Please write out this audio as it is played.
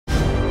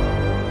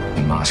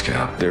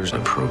Moscow, there's a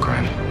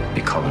program.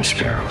 They call them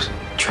Sparrows,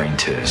 trained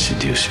to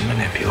seduce and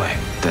manipulate.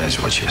 That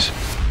is what she is.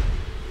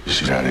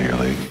 She's out of your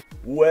league.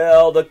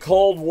 Well, the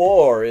Cold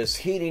War is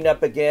heating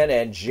up again,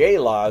 and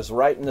C.I.A.'s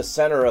right in the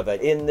center of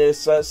it in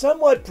this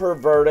somewhat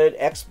perverted,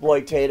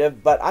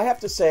 exploitative, but I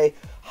have to say,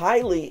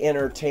 highly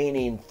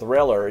entertaining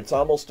thriller. It's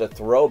almost a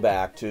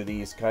throwback to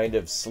these kind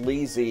of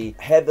sleazy,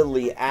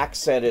 heavily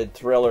accented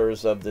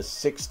thrillers of the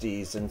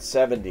 60s and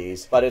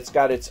 70s, but it's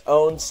got its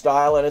own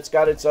style and it's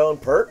got its own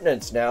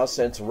pertinence now,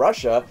 since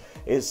Russia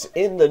is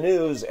in the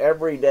news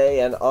every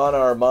day and on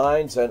our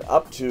minds and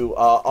up to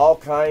all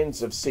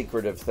kinds of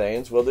secretive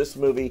things. Well, this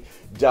movie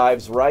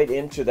dives right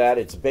into that.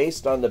 It's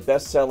based on the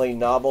best-selling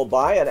novel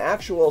by an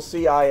actual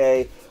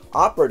CIA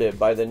operative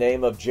by the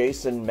name of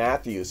Jason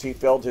Matthews. He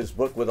filled his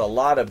book with a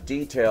lot of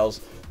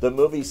details the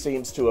movie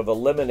seems to have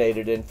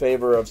eliminated in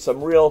favor of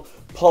some real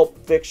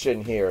pulp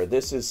fiction here.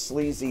 This is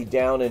sleazy,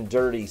 down and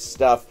dirty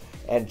stuff,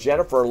 and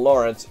Jennifer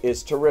Lawrence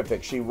is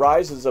terrific. She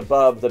rises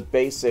above the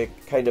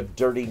basic kind of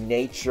dirty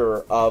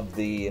nature of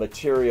the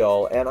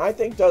material, and I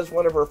think does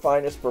one of her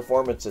finest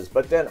performances.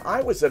 But then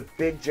I was a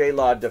big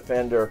J-Law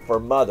defender for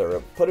Mother. I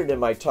put it in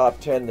my top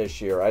 10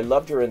 this year. I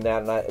loved her in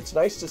that, and it's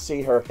nice to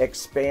see her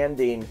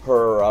expanding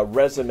her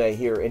resume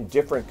here in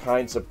different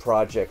kinds of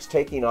projects,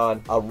 taking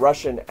on a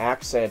Russian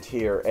accent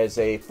here as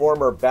a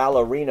former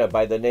ballerina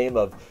by the name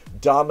of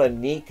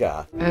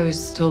Dominika. I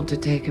was told to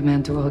take a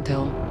man to a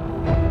hotel.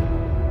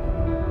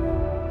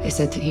 They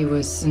said he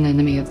was an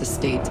enemy of the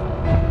state.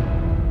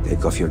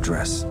 Take off your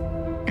dress.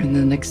 And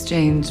in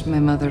exchange, my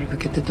mother would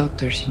get the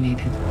doctor she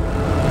needed.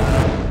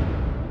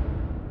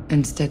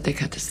 Instead, they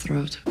cut his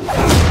throat.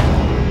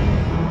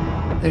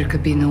 There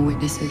could be no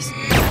witnesses.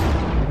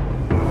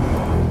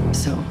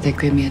 So they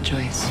gave me a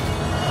choice.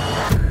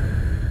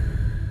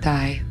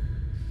 Die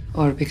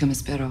or become a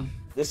sparrow.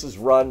 This is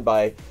run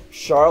by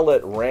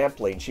Charlotte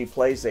Rampling. She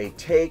plays a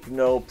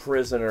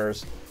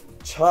take-no-prisoners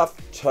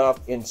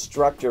tough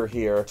instructor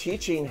here,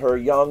 teaching her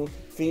young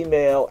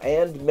female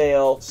and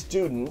male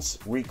students,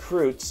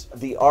 recruits,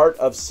 the art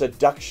of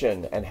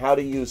seduction and how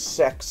to use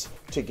sex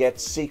to get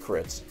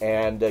secrets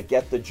and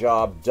get the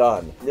job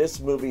done.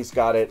 This movie's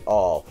got it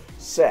all.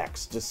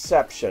 Sex,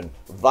 deception,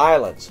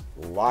 violence,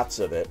 lots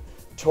of it.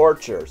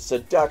 Torture,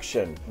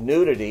 seduction,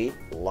 nudity,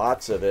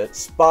 lots of it,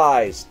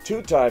 spies,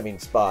 two-timing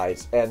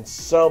spies, and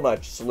so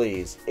much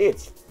sleaze.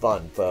 It's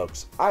fun,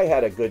 folks. I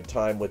had a good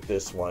time with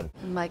this one.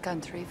 In my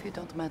country, if you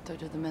don't matter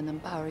to the men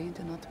in power, you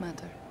do not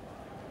matter.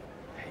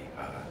 Hey,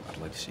 I'd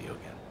like to see you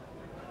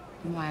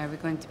again. Why are we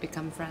going to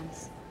become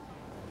friends?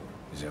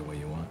 Is that what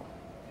you want?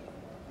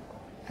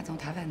 I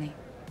don't have any.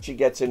 She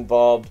gets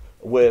involved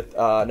with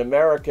an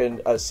American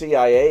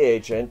CIA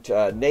agent,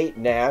 Nate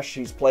Nash.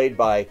 He's played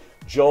by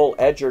Joel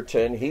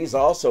Edgerton. He's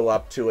also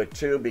up to it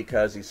too,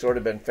 because he's sort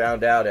of been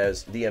found out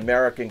as the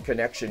American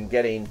connection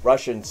getting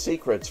Russian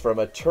secrets from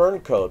a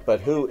turncoat. But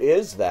who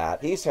is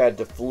that? He's had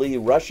to flee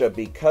Russia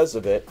because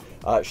of it.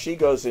 She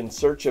goes in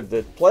search of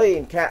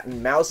playing cat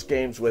and mouse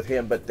games with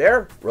him, but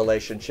their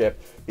relationship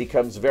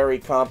becomes very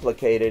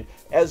complicated,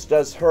 as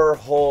does her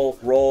whole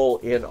role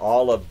in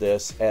all of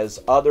this,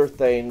 as other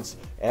things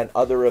and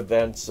other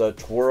events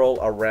twirl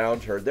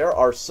around her. There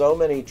are so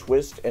many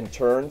twists and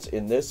turns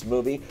in this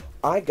movie.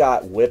 I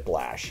got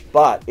whiplash,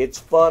 but it's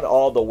fun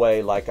all the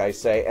way, like I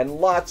say, and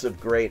lots of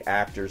great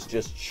actors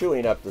just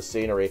chewing up the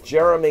scenery.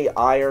 Jeremy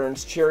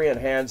Irons, Cherian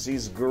Hands,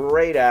 these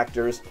great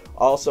actors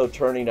also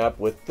turning up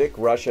with thick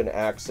Russian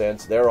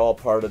accents. They're all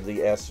part of the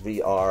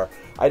SVR.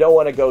 I don't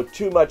want to go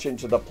too much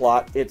into the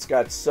plot. It's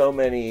got so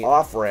many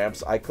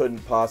off-ramps, I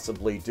couldn't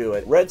possibly do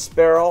it. Red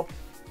Sparrow,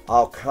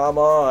 oh, come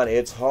on.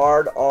 It's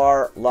hard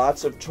R,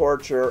 lots of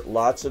torture,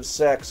 lots of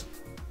sex.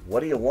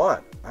 What do you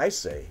want? I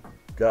say,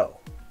 go.